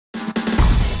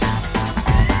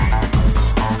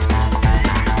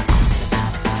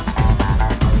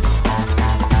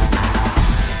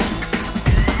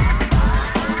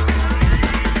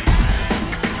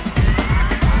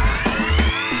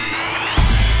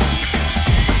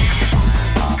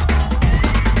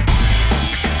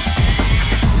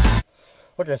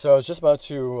Okay, so I was just about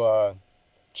to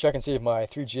check and see if my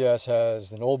 3GS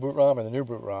has an old boot ROM or the new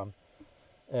boot ROM,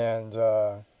 and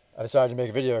I decided to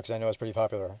make a video because I know it's a pretty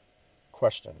popular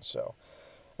question. So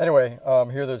anyway,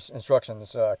 here are the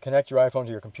instructions. Connect your iPhone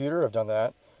to your computer. I've done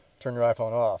that. Turn your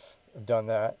iPhone off. I've done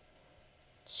that.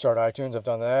 Start iTunes. I've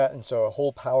done that. And so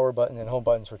hold power button and home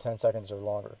buttons for 10 seconds or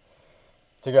longer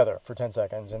together for 10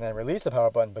 seconds, and then release the power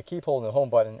button, but keep holding the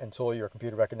home button until your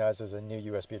computer recognizes a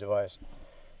new USB device.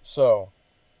 So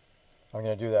I'm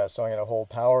going to do that. So I'm going to hold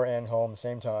power and home at the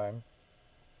same time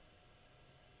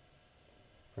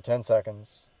for 10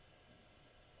 seconds.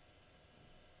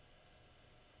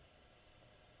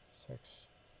 6,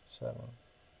 7,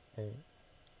 8,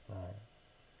 9,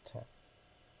 10.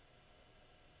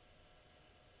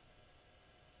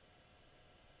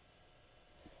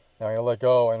 Now I'm going to let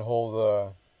go and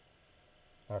hold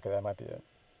okay, that might be it.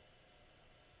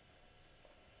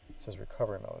 It says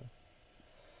recovery mode.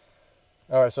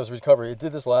 Alright, so it's recovery. It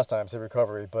did this last time, it said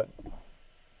recovery, but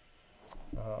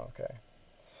okay.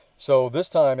 So this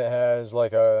time it has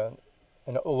like a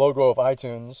logo of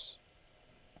iTunes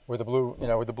with the blue,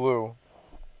 the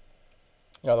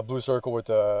blue circle with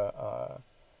the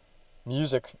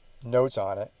music notes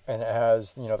on it, and it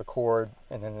has, the chord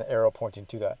and then the arrow pointing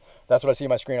to that. That's what I see on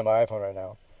my screen on my iPhone right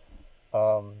now.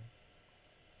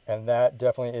 And that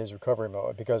definitely is recovery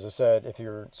mode, because it said if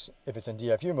it's in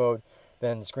DFU mode,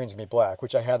 then the screen's gonna be black,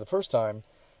 which I had the first time,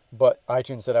 but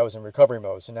iTunes said I was in recovery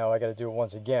mode, so now I got to do it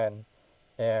once again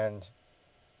and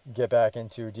get back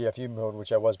into DFU mode,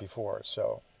 which I was before.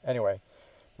 So anyway,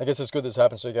 I guess it's good this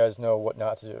happens so you guys know what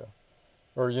not to do.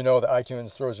 Or that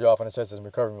iTunes throws you off when it says it's in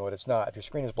recovery mode. It's not. If your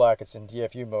screen is black, it's in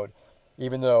DFU mode,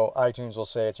 even though iTunes will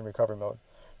say it's in recovery mode.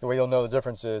 The way you'll know the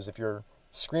difference is if your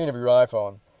screen of your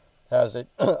iPhone has a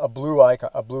blue icon,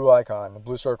 a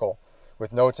blue circle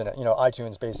with notes in it,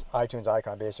 iTunes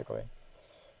icon basically,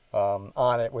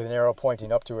 on it with an arrow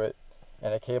pointing up to it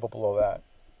and a cable below that,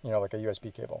 like a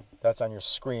USB cable. That's on your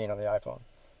screen on the iPhone.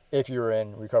 If you're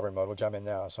in recovery mode, which I'm in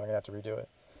now, so I'm going to have to redo it.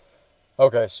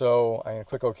 Okay, so I'm going to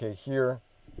click OK here,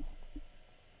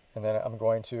 and then I'm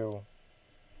going to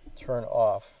turn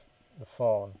off the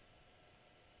phone.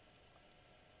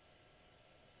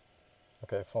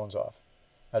 Okay, phone's off.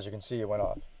 As you can see, it went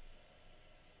off.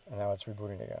 And now it's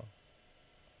rebooting again.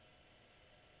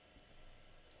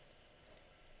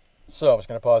 So I'm just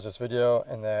going to pause this video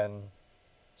and then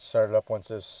start it up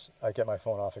once I get my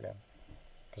phone off again,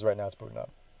 because right now it's booting up.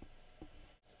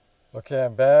 Okay,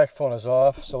 I'm back. Phone is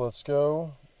off, so let's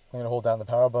go. I'm going to hold down the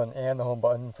power button and the home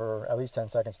button for at least 10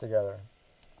 seconds together.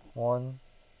 1,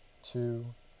 2,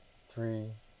 3,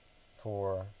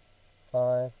 4,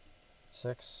 5,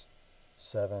 6,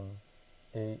 7,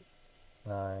 8,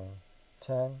 9,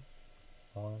 10.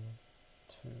 1,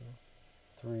 2,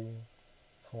 3,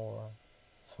 4,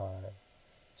 5,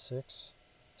 6,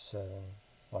 7.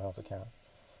 Well, I don't have to count.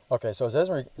 Okay, so it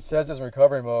says it's in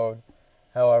recovery mode.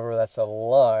 However, that's a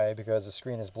lie because the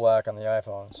screen is black on the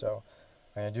iPhone. So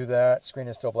I'm going to do that. Screen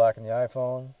is still black on the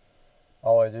iPhone.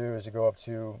 All I do is go up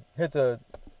to hit the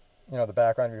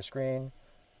background of your screen.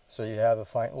 So you have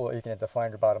you can hit the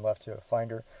Finder bottom left to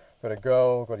Finder.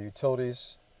 Go to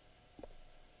Utilities.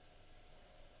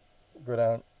 Go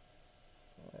down.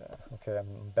 Okay,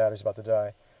 battery's about to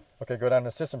die. Okay, go down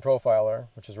to System Profiler,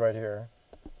 which is right here.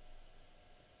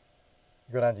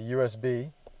 Go down to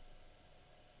USB.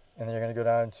 And then you're going to go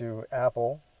down to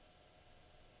Apple.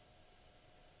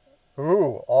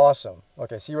 Ooh, awesome.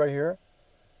 Okay, see right here?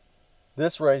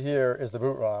 This right here is the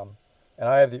boot ROM. And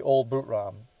I have the old boot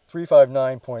ROM.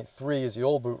 359.3 is the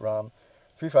old boot ROM.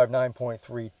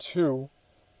 359.32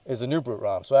 is the new boot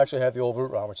ROM. So I actually have the old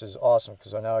boot ROM, which is awesome,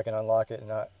 because now I can unlock it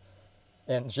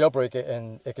and jailbreak it,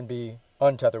 and it can be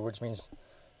untethered, which means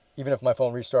even if my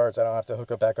phone restarts, I don't have to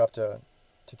hook it back up to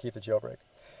keep the jailbreak.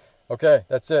 Okay,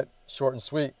 that's it. Short and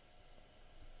sweet.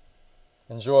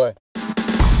 Enjoy.